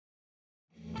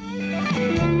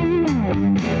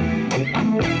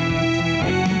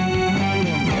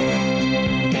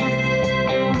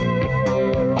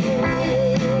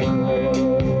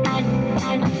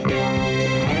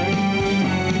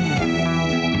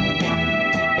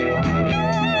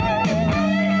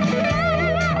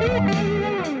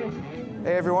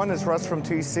is Russ from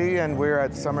TC, and we're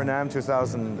at Summer NAMM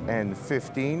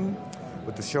 2015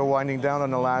 with the show winding down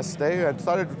on the last day. I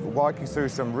thought I'd walk you through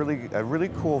a really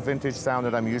cool vintage sound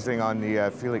that I'm using on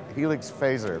the Helix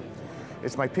Phaser.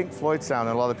 It's my Pink Floyd sound,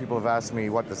 and a lot of people have asked me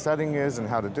what the setting is and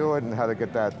how to do it and how to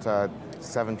get that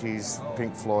 70s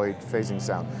Pink Floyd phasing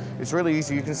sound. It's really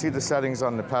easy. You can see the settings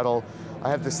on the pedal. I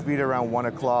have the speed around 1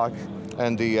 o'clock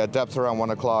and the depth around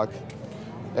 1 o'clock.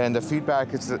 And the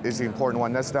feedback is the important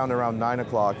one. That's down around 9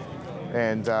 o'clock.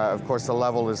 And of course the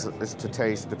level is to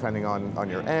taste depending on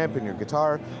your amp and your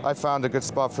guitar. I found a good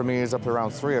spot for me is up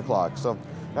around 3 o'clock. So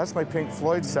that's my Pink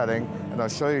Floyd setting, and I'll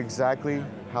show you exactly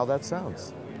how that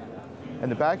sounds. And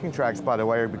the backing tracks, by the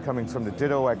way, are coming from the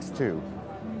Ditto X2.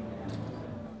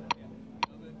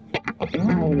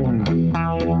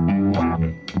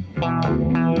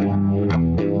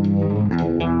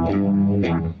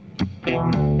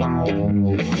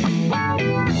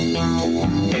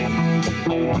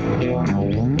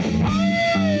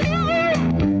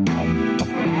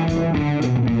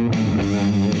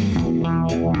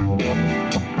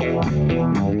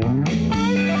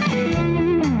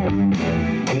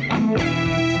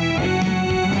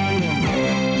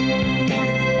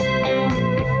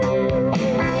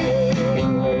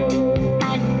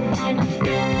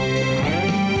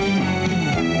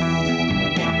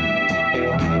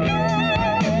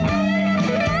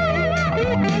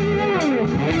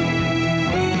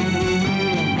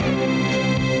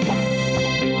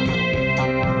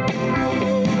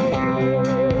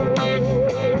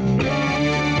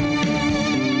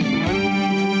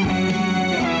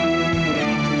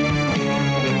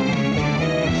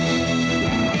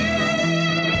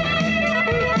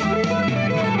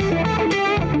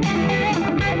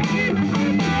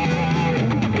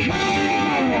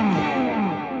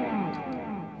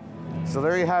 So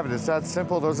there you have it. It's that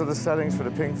simple. Those are the settings for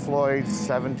the Pink Floyd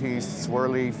 70s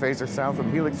swirly phaser sound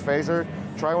from Helix Phaser.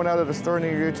 Try one out at a store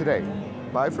near you today.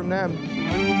 Bye from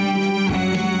NAMM.